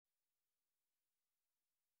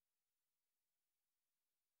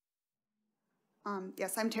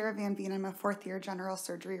Yes, I'm Tara van Veen. I'm a fourth-year general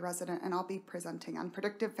surgery resident, and I'll be presenting on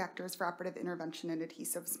predictive factors for operative intervention in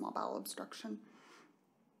adhesive small bowel obstruction.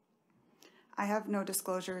 I have no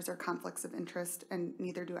disclosures or conflicts of interest, and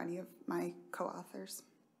neither do any of my co-authors.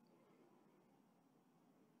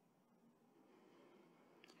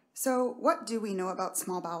 So what do we know about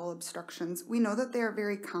small bowel obstructions? We know that they are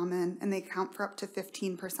very common, and they account for up to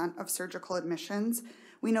 15% of surgical admissions.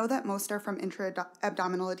 We know that most are from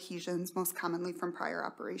intra-abdominal adhesions, most commonly from prior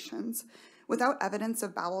operations. Without evidence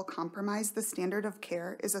of bowel compromise, the standard of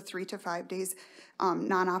care is a 3 to 5 days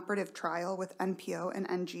non-operative trial with NPO and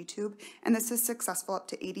NG tube, and this is successful up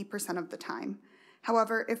to 80% of the time.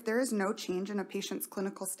 However, if there is no change in a patient's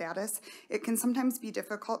clinical status, it can sometimes be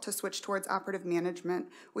difficult to switch towards operative management.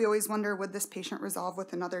 We always wonder, would this patient resolve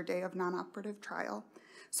with another day of non-operative trial?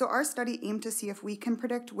 So our study aimed to see if we can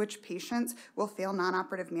predict which patients will fail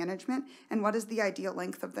non-operative management and what is the ideal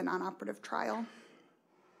length of the non-operative trial.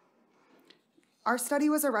 Our study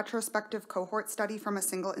was a retrospective cohort study from a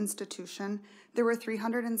single institution. There were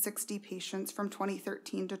 360 patients from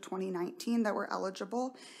 2013 to 2019 that were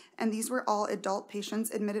eligible, and these were all adult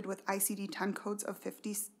patients admitted with ICD-10 codes of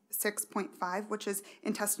 56.5, which is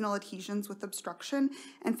intestinal adhesions with obstruction,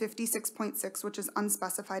 and 56.6, which is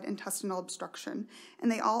unspecified intestinal obstruction.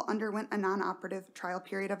 And they all underwent a non-operative trial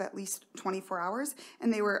period of at least 24 hours,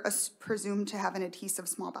 and they were presumed to have an adhesive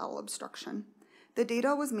small bowel obstruction. The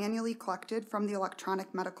data was manually collected from the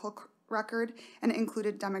electronic medical record and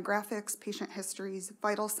included demographics, patient histories,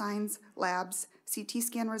 vital signs, labs, CT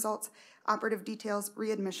scan results, operative details,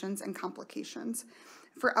 readmissions, and complications.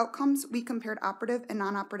 For outcomes, we compared operative and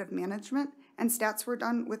non-operative management, and stats were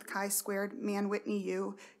done with chi-squared,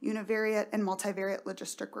 Mann-Whitney-U, univariate, and multivariate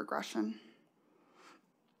logistic regression.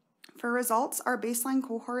 For results, our baseline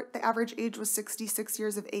cohort, the average age was 66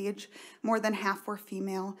 years of age, more than half were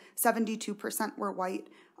female, 72% were white,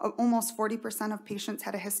 almost 40% of patients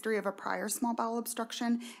had a history of a prior small bowel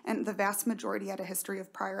obstruction, and the vast majority had a history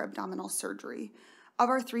of prior abdominal surgery. Of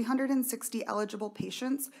our 360 eligible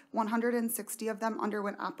patients, 160 of them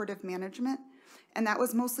underwent operative management, and that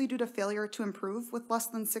was mostly due to failure to improve, with less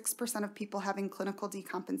than 6% of people having clinical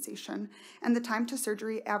decompensation, and the time to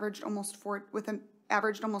surgery averaged almost 4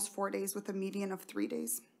 days with a median of 3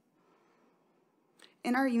 days.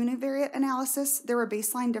 In our univariate analysis, there were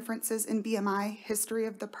baseline differences in BMI, history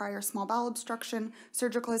of the prior small bowel obstruction,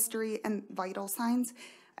 surgical history, and vital signs.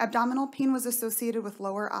 Abdominal pain was associated with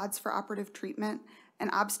lower odds for operative treatment, and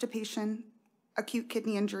obstipation, acute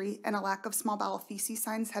kidney injury, and a lack of small bowel feces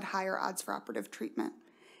signs had higher odds for operative treatment.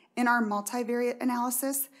 In our multivariate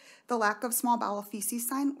analysis, the lack of small bowel feces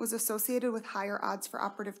sign was associated with higher odds for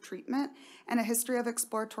operative treatment, and a history of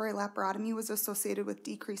exploratory laparotomy was associated with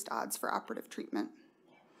decreased odds for operative treatment.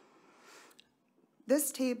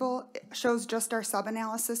 This table shows just our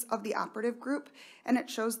sub-analysis of the operative group, and it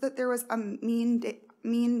shows that there was a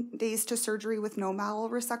mean days to surgery with no bowel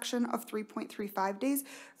resection of 3.35 days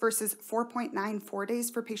versus 4.94 days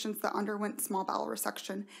for patients that underwent small bowel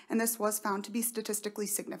resection, and this was found to be statistically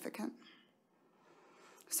significant.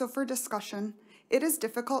 So for discussion, it is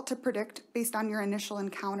difficult to predict based on your initial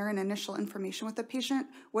encounter and initial information with the patient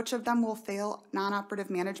which of them will fail non-operative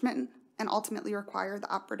management and ultimately require the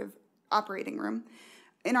operating room.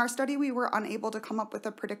 In our study, we were unable to come up with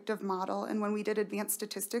a predictive model, and when we did advanced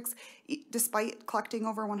statistics, despite collecting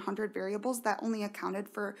over 100 variables, that only accounted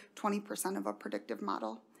for 20% of a predictive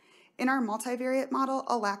model. In our multivariate model,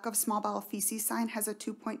 a lack of small bowel feces sign has a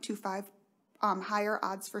 2.25 higher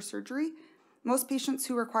odds for surgery. Most patients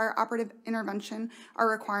who require operative intervention are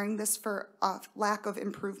requiring this for a lack of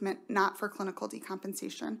improvement, not for clinical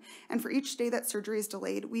decompensation. And for each day that surgery is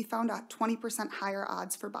delayed, we found a 20% higher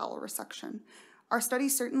odds for bowel resection. Our study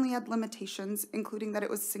certainly had limitations, including that it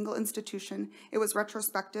was a single institution, it was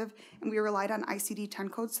retrospective, and we relied on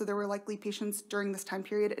ICD-10 codes, so there were likely patients during this time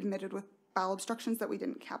period admitted with bowel obstructions that we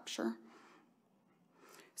didn't capture.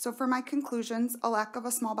 So for my conclusions, a lack of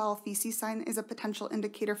a small bowel feces sign is a potential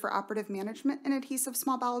indicator for operative management in adhesive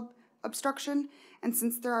small bowel obstruction, and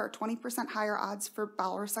since there are 20% higher odds for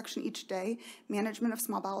bowel resection each day, management of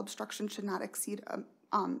small bowel obstruction should not exceed a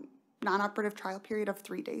non-operative trial period of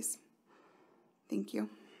 3 days. Thank you.